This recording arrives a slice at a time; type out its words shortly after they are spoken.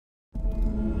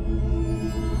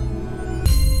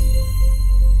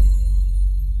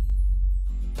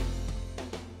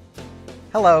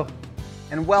Hello,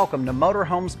 and welcome to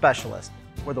Motorhome Specialist,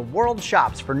 where the world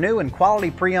shops for new and quality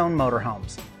pre-owned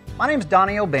motorhomes. My name is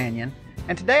Donnie O'Banion,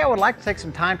 and today I would like to take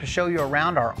some time to show you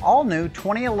around our all-new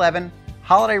 2011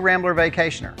 Holiday Rambler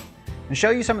Vacationer and show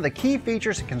you some of the key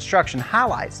features and construction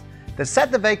highlights that set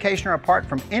the Vacationer apart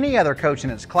from any other coach in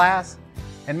its class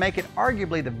and make it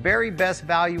arguably the very best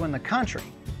value in the country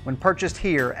when purchased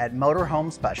here at Motorhome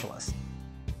Specialist.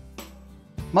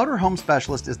 Motorhome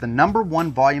Specialist is the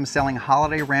 #1 volume-selling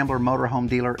Holiday Rambler motorhome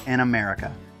dealer in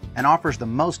America and offers the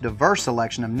most diverse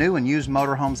selection of new and used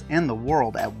motorhomes in the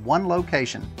world at one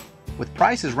location, with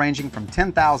prices ranging from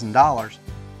 $10,000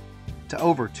 to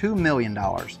over $2 million,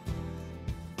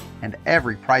 and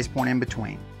every price point in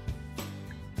between.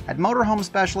 At Motorhome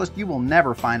Specialist, you will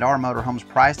never find our motorhomes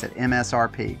priced at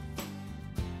MSRP.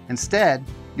 Instead,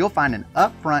 you'll find an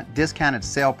upfront discounted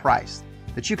sale price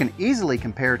that you can easily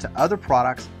compare to other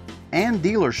products and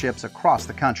dealerships across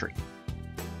the country.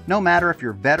 No matter if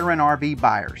you're veteran RV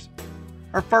buyers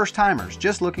or first-timers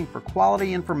just looking for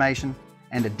quality information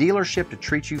and a dealership to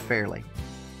treat you fairly,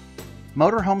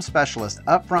 Motorhome Specialist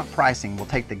upfront pricing will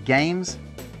take the games,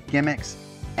 gimmicks,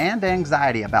 and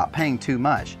anxiety about paying too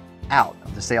much out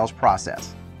of the sales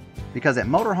process. Because at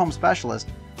Motorhome Specialist,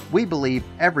 we believe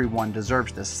everyone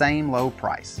deserves the same low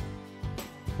price.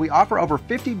 We offer over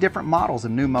 50 different models of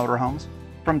new motorhomes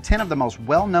from 10 of the most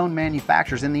well-known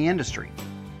manufacturers in the industry.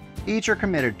 Each are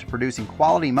committed to producing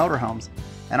quality motorhomes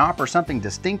and offer something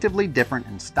distinctively different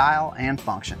in style and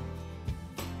function.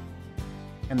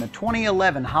 And the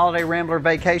 2011 Holiday Rambler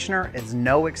Vacationer is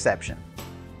no exception.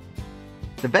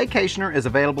 The Vacationer is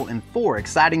available in 4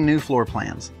 exciting new floor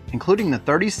plans, including the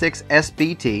 36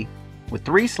 SBT with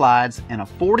 3 slides and a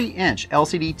 40-inch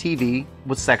LCD TV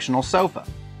with sectional sofa,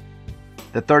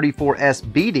 the 34S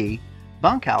BD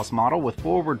bunkhouse model with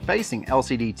forward-facing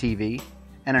LCD TV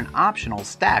and an optional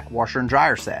stack washer and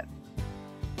dryer set,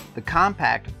 the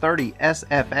compact 30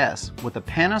 SFS with a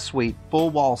Panasuite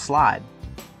full-wall slide,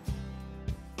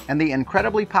 and the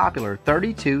incredibly popular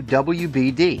 32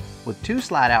 WBD with 2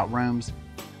 slide-out rooms,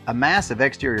 a massive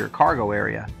exterior cargo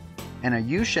area, and a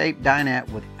U-shaped dinette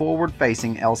with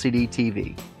forward-facing LCD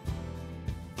TV.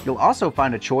 You'll also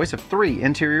find a choice of 3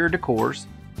 interior decors,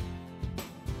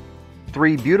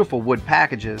 3 beautiful wood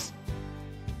packages,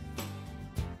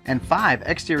 and 5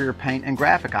 exterior paint and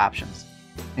graphic options,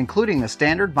 including the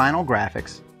standard vinyl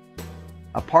graphics,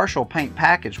 a partial paint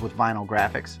package with vinyl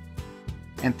graphics,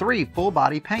 and 3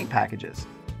 full-body paint packages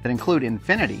that include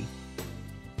Infinity,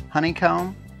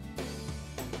 Honeycomb,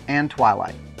 and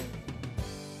Twilight.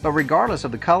 But regardless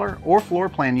of the color or floor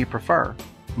plan you prefer,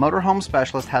 Motorhome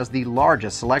Specialist has the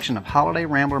largest selection of Holiday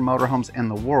Rambler motorhomes in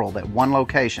the world at one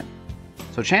location.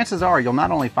 So chances are you'll not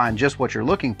only find just what you're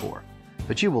looking for,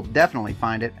 but you will definitely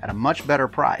find it at a much better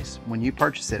price when you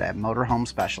purchase it at Motorhome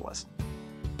Specialist.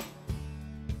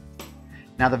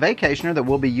 Now, the Vacationer that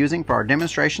we'll be using for our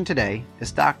demonstration today is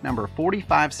stock number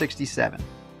 4567.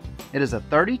 It is a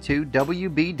 32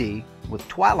 WBD with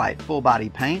Twilight full-body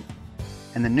paint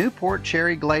and the Newport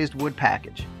Cherry Glazed wood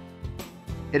package.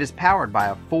 It is powered by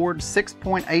a Ford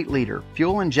 6.8-liter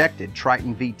fuel-injected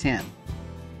Triton V10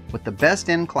 with the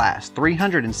best-in-class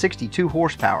 362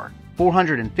 horsepower,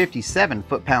 457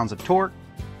 foot-pounds of torque,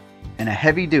 and a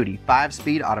heavy-duty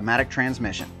 5-speed automatic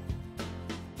transmission.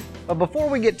 But before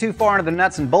we get too far into the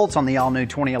nuts and bolts on the all-new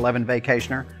 2011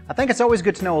 Vacationer, I think it's always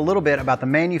good to know a little bit about the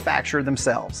manufacturer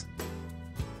themselves.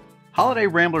 Holiday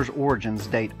Rambler's origins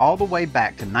date all the way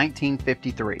back to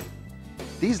 1953.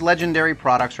 These legendary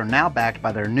products are now backed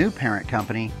by their new parent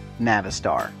company,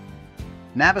 Navistar.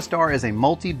 Navistar is a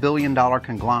multi-billion-dollar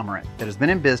conglomerate that has been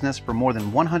in business for more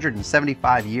than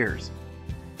 175 years.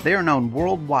 They are known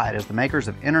worldwide as the makers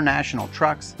of international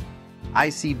trucks,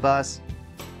 IC bus,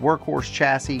 workhorse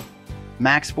chassis,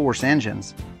 max force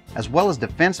engines, as well as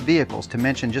defense vehicles, to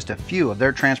mention just a few of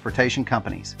their transportation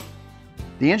companies.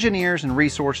 The engineers and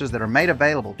resources that are made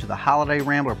available to the Holiday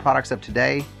Rambler products of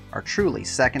today are truly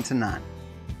second to none.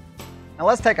 Now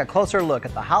let's take a closer look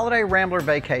at the Holiday Rambler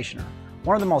Vacationer,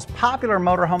 one of the most popular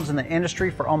motorhomes in the industry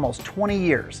for almost 20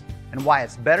 years, and why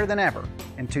it's better than ever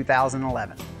in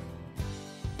 2011.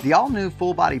 The all-new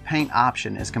full-body paint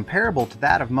option is comparable to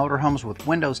that of motorhomes with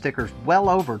window stickers well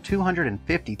over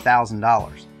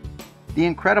 $250,000. The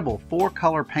incredible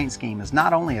 4-color paint scheme is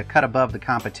not only a cut above the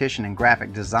competition in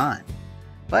graphic design,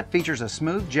 but features a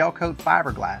smooth gel coat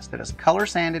fiberglass that is color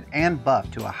sanded and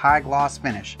buffed to a high gloss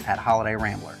finish at Holiday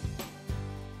Rambler.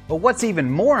 But what's even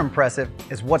more impressive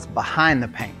is what's behind the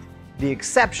paint, the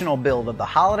exceptional build of the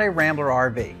Holiday Rambler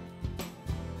RV.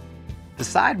 The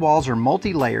sidewalls are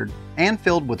multi-layered and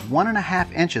filled with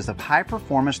 1.5 inches of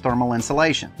high-performance thermal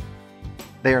insulation.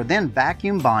 They are then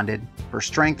vacuum bonded for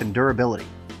strength and durability.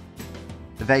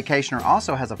 The Vacationer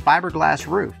also has a fiberglass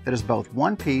roof that is both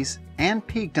one piece and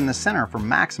peaked in the center for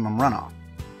maximum runoff.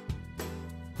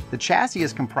 The chassis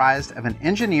is comprised of an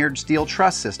engineered steel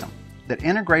truss system that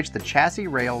integrates the chassis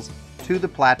rails to the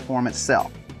platform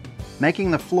itself, making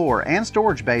the floor and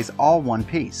storage bays all one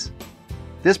piece.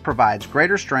 This provides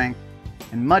greater strength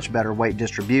and much better weight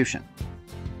distribution.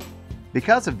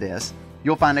 Because of this,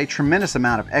 you'll find a tremendous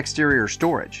amount of exterior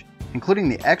storage, including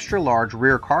the extra large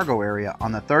rear cargo area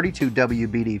on the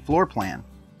 32WBD floor plan,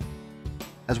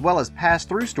 as well as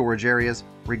pass-through storage areas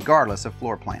regardless of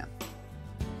floor plan.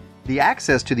 The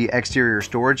access to the exterior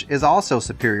storage is also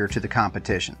superior to the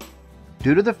competition,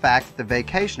 due to the fact that the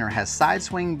Vacationer has side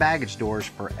swing baggage doors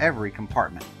for every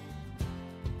compartment.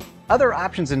 Other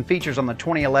options and features on the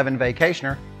 2011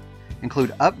 Vacationer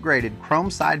include upgraded chrome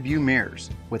side view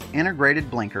mirrors with integrated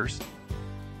blinkers,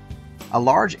 a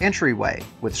large entryway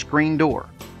with screen door,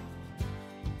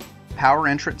 power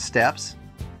entrance steps,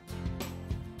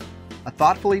 a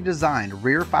thoughtfully designed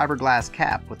rear fiberglass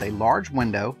cap with a large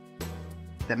window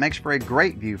that makes for a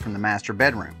great view from the master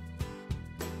bedroom,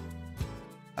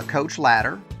 a coach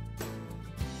ladder,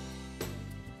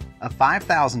 a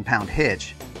 5,000-pound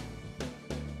hitch,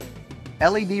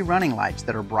 LED running lights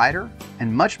that are brighter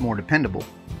and much more dependable,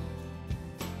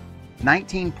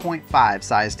 19.5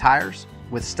 size tires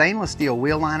with stainless steel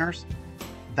wheel liners,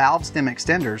 valve stem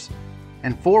extenders,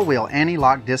 and four-wheel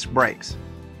anti-lock disc brakes,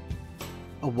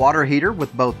 a water heater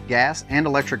with both gas and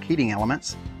electric heating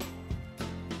elements,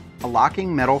 a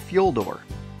locking metal fuel door,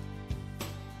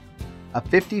 a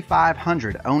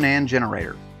 5500 Onan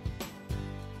generator,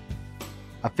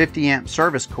 a 50 amp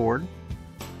service cord,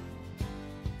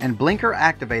 and blinker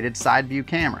activated side view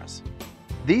cameras.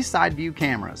 These side view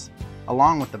cameras,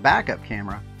 along with the backup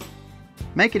camera,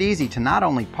 make it easy to not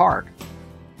only park,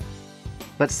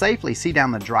 but safely see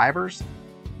down the driver's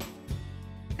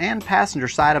and passenger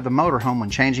side of the motorhome when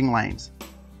changing lanes.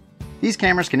 These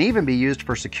cameras can even be used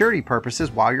for security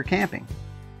purposes while you're camping.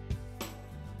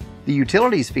 The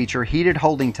utilities feature heated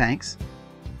holding tanks,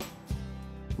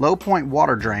 low point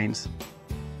water drains,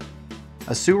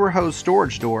 a sewer hose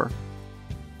storage door,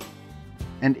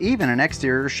 and even an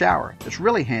exterior shower that's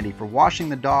really handy for washing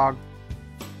the dog,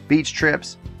 beach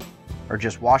trips, or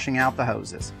just washing out the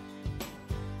hoses.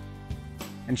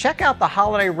 And check out the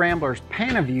Holiday Rambler's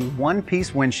Pan-O-View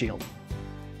one-piece windshield.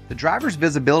 The driver's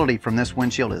visibility from this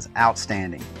windshield is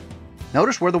outstanding.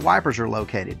 Notice where the wipers are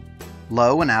located,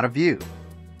 low and out of view.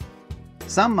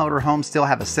 Some motorhomes still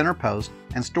have a center post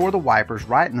and store the wipers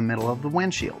right in the middle of the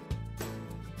windshield.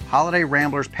 Holiday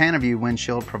Rambler's Pan-O-View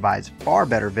windshield provides far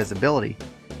better visibility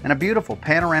and a beautiful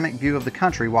panoramic view of the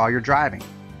country while you're driving.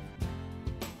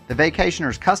 The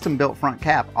Vacationer's custom-built front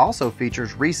cap also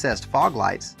features recessed fog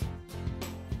lights,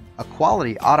 a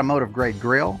quality automotive-grade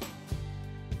grille,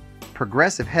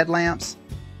 progressive headlamps,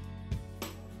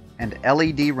 and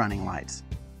LED running lights.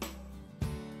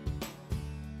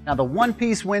 Now the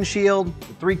one-piece windshield,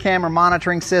 the 3-camera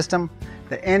monitoring system,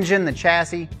 the engine, the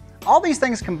chassis, all these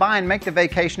things combined make the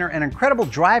Vacationer an incredible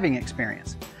driving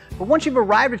experience. But once you've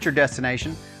arrived at your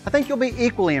destination, I think you'll be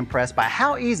equally impressed by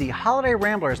how easy Holiday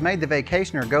Rambler has made the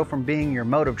Vacationer go from being your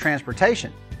mode of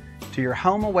transportation to your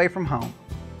home away from home.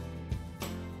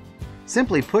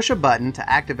 Simply push a button to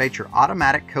activate your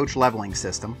automatic coach leveling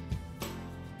system,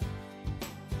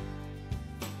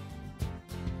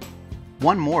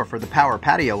 one more for the power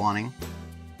patio awning,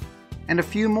 and a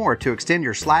few more to extend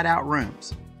your slide-out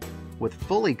rooms with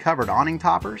fully covered awning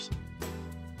toppers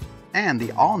and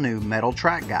the all-new metal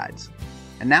track guides.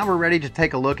 And now we're ready to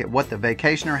take a look at what the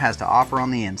Vacationer has to offer on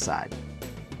the inside.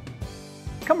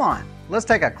 Come on, let's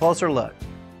take a closer look.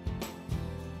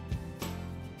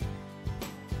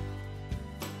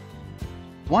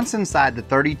 Once inside the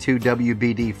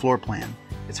 32WBD floor plan,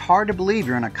 it's hard to believe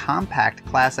you're in a compact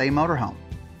Class A motorhome.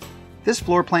 This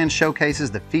floor plan showcases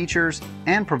the features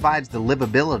and provides the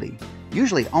livability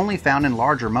usually only found in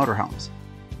larger motorhomes.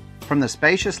 From the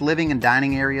spacious living and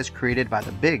dining areas created by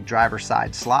the big driver's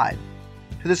side slide,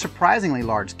 to the surprisingly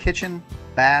large kitchen,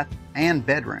 bath, and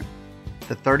bedroom,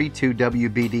 the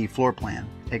 32WBD floor plan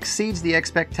exceeds the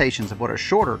expectations of what a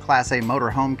shorter Class A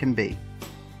motorhome can be.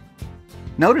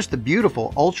 Notice the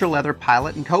beautiful ultra leather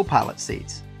pilot and co-pilot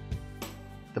seats,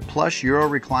 the plush Euro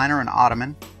recliner and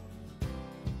ottoman,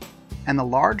 and the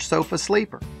large sofa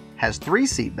sleeper has 3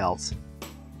 seat belts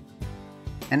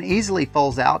and easily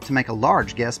folds out to make a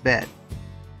large guest bed.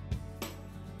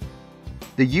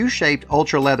 The U-shaped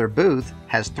ultra leather booth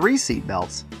has 3 seat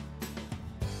belts,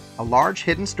 a large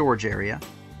hidden storage area,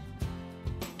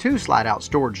 2 slide-out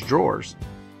storage drawers,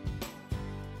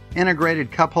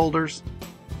 integrated cup holders,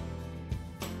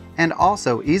 and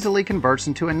also easily converts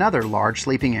into another large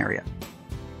sleeping area.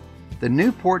 The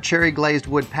new Port Cherry glazed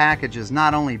wood package is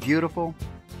not only beautiful,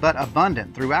 but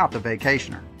abundant throughout the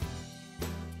Vacationer.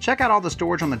 Check out all the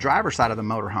storage on the driver's side of the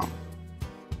motorhome,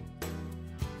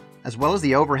 as well as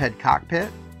the overhead cockpit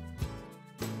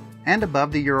and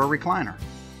above the Euro recliner.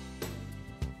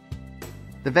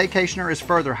 The Vacationer is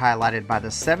further highlighted by the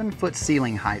 7-foot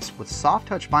ceiling heights with soft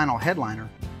touch vinyl headliner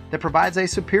that provides a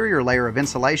superior layer of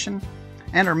insulation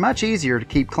and are much easier to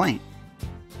keep clean.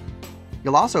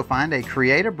 You'll also find a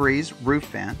Create a Breeze roof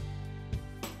vent,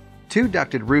 2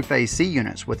 ducted roof AC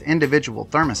units with individual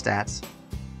thermostats,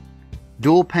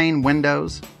 dual pane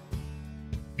windows,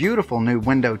 beautiful new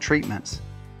window treatments,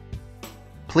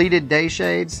 pleated day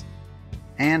shades,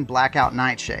 and blackout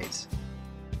night shades.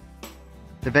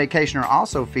 The Vacationer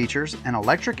also features an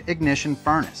electric ignition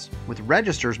furnace with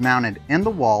registers mounted in the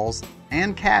walls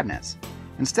and cabinets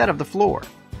instead of the floor.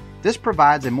 This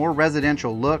provides a more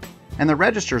residential look, and the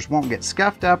registers won't get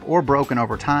scuffed up or broken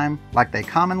over time like they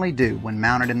commonly do when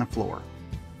mounted in the floor.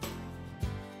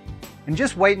 And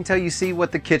just wait until you see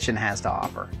what the kitchen has to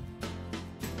offer.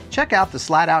 Check out the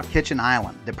slide-out kitchen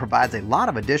island that provides a lot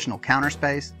of additional counter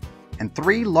space and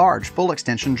 3 large full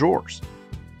extension drawers.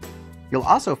 You'll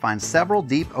also find several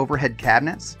deep overhead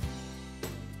cabinets,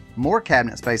 more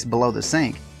cabinet space below the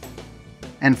sink,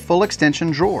 and full extension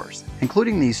drawers,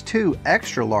 including these 2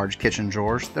 extra large kitchen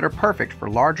drawers that are perfect for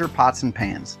larger pots and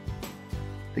pans.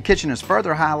 The kitchen is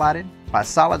further highlighted by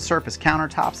solid surface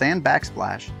countertops and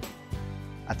backsplash,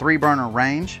 a 3-burner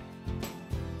range,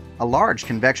 a large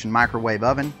convection microwave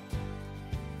oven,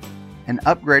 an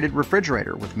upgraded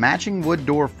refrigerator with matching wood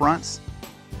door fronts,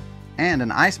 and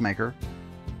an ice maker,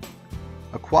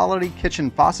 a quality kitchen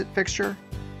faucet fixture,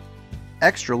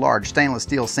 extra large stainless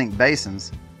steel sink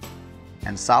basins,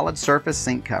 and solid surface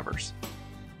sink covers.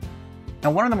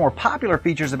 Now, one of the more popular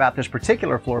features about this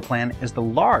particular floor plan is the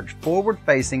large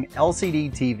forward-facing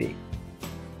LCD TV.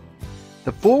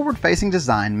 The forward-facing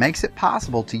design makes it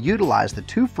possible to utilize the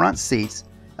 2 front seats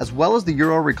as well as the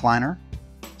Euro recliner,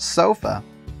 sofa,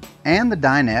 and the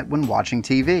dinette when watching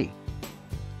TV.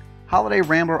 Holiday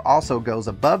Rambler also goes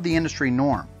above the industry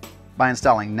norm by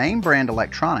installing name brand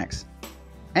electronics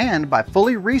and by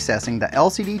fully recessing the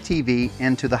LCD TV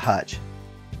into the hutch.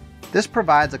 This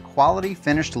provides a quality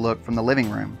finished look from the living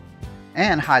room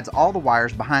and hides all the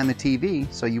wires behind the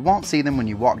TV so you won't see them when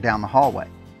you walk down the hallway.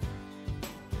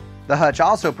 The hutch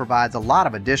also provides a lot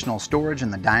of additional storage in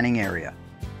the dining area.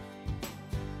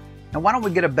 Now, why don't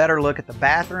we get a better look at the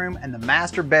bathroom and the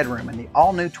master bedroom in the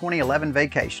all-new 2011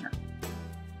 Vacationer.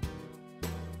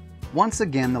 Once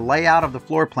again, the layout of the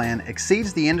floor plan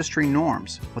exceeds the industry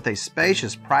norms with a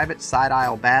spacious private side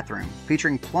aisle bathroom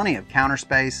featuring plenty of counter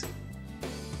space,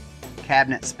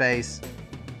 cabinet space,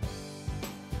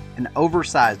 an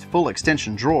oversized full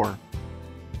extension drawer,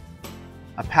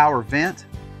 a power vent,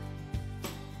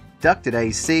 ducted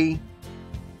AC,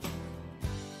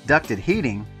 ducted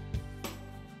heating,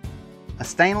 a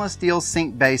stainless steel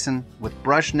sink basin with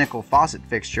brushed nickel faucet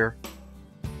fixture,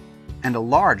 and a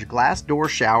large glass door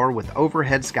shower with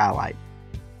overhead skylight.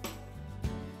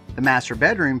 The master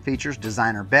bedroom features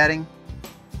designer bedding,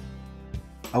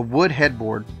 a wood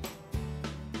headboard,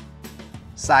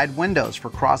 side windows for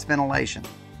cross ventilation,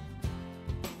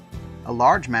 a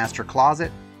large master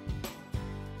closet,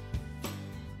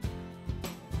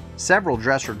 several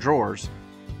dresser drawers,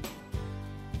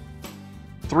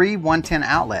 3 110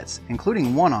 outlets,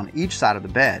 including one on each side of the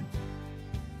bed,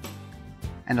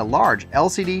 and a large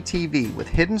LCD TV with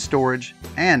hidden storage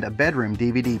and a bedroom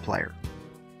DVD player.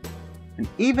 And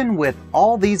even with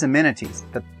all these amenities,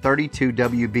 the 32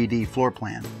 WBD floor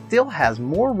plan still has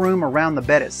more room around the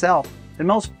bed itself than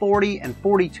most 40 and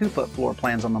 42-foot floor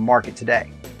plans on the market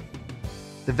today.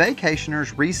 The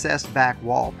Vacationer's recessed back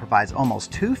wall provides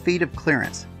almost 2 feet of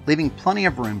clearance, leaving plenty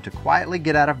of room to quietly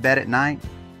get out of bed at night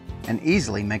and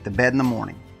easily make the bed in the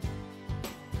morning.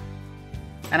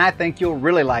 And I think you'll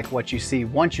really like what you see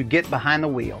once you get behind the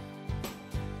wheel.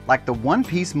 Like the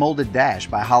one-piece molded dash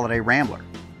by Holiday Rambler.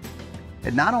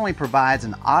 It not only provides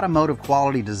an automotive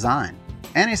quality design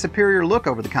and a superior look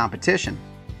over the competition,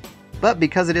 but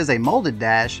because it is a molded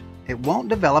dash, it won't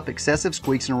develop excessive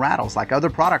squeaks and rattles like other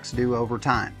products do over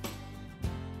time.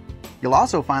 You'll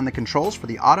also find the controls for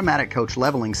the automatic coach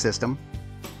leveling system,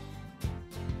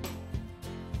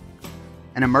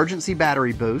 an emergency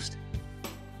battery boost,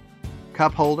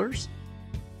 cup holders,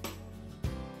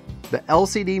 the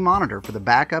LCD monitor for the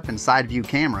backup and side view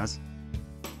cameras,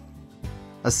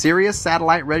 a Sirius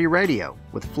satellite-ready radio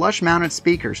with flush-mounted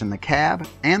speakers in the cab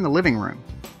and the living room,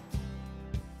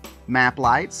 map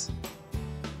lights,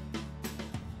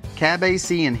 cab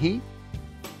AC and heat,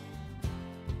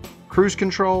 cruise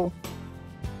control,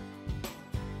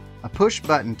 a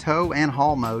push-button tow and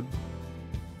haul mode,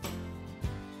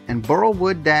 and burl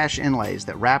wood dash inlays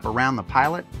that wrap around the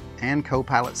pilot and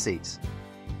co-pilot seats.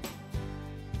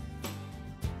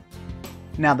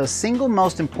 Now, the single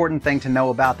most important thing to know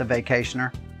about the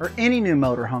Vacationer, or any new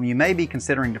motorhome you may be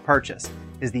considering to purchase,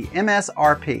 is the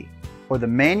MSRP, or the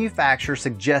manufacturer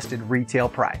suggested retail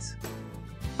price.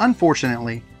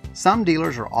 Unfortunately, some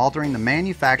dealers are altering the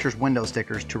manufacturer's window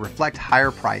stickers to reflect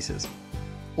higher prices,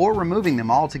 or removing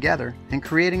them altogether and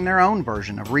creating their own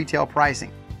version of retail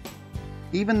pricing,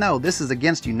 even though this is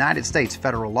against United States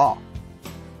federal law.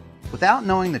 Without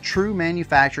knowing the true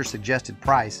manufacturer suggested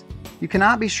price, you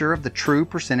cannot be sure of the true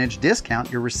percentage discount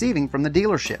you're receiving from the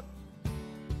dealership.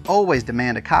 Always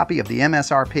demand a copy of the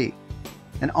MSRP,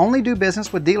 and only do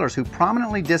business with dealers who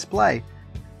prominently display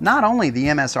not only the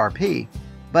MSRP,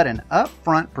 but an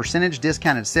upfront percentage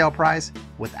discounted sale price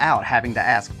without having to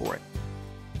ask for it.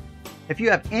 If you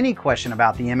have any question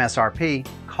about the MSRP,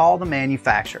 call the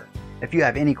manufacturer. If you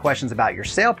have any questions about your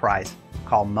sale price,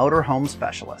 call Motorhome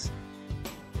Specialist.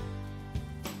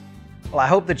 Well, I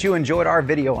hope that you enjoyed our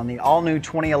video on the all-new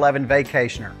 2011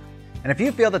 Vacationer. And if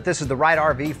you feel that this is the right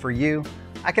RV for you,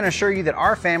 I can assure you that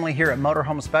our family here at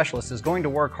Motorhome Specialist is going to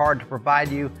work hard to provide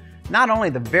you not only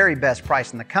the very best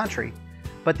price in the country,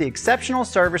 but the exceptional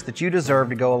service that you deserve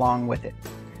to go along with it.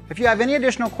 If you have any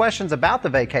additional questions about the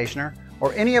Vacationer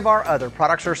or any of our other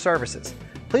products or services,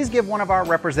 please give one of our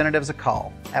representatives a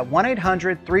call at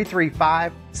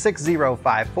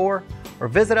 1-800-335-6054 or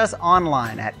visit us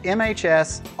online at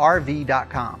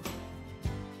mhsrv.com.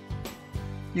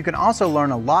 You can also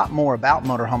learn a lot more about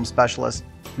Motorhome Specialist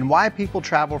and why people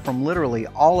travel from literally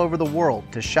all over the world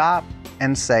to shop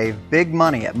and save big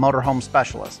money at Motorhome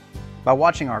Specialist by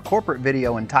watching our corporate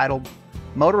video entitled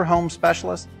Motorhome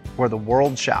Specialist, where the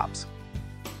world shops.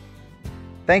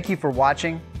 Thank you for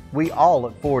watching. We all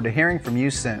look forward to hearing from you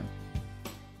soon.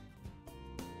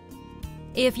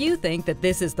 If you think that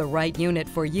this is the right unit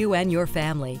for you and your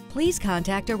family, please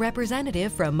contact a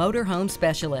representative from Motorhome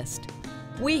Specialist.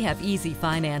 We have easy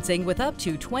financing with up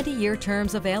to 20-year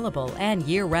terms available and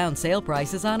year-round sale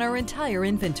prices on our entire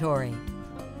inventory.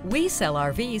 We sell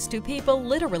RVs to people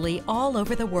literally all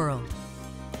over the world.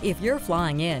 If you're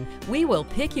flying in, we will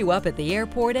pick you up at the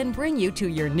airport and bring you to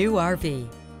your new RV.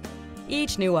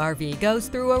 Each new RV goes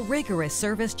through a rigorous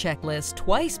service checklist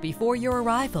twice before your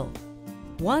arrival.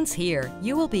 Once here,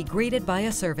 you will be greeted by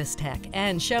a service tech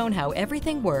and shown how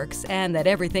everything works and that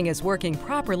everything is working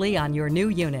properly on your new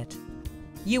unit.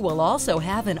 You will also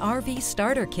have an RV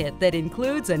starter kit that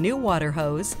includes a new water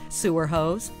hose, sewer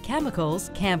hose,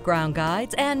 chemicals, campground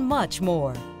guides, and much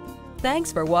more.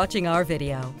 Thanks for watching our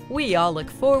video. We all look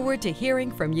forward to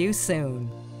hearing from you soon.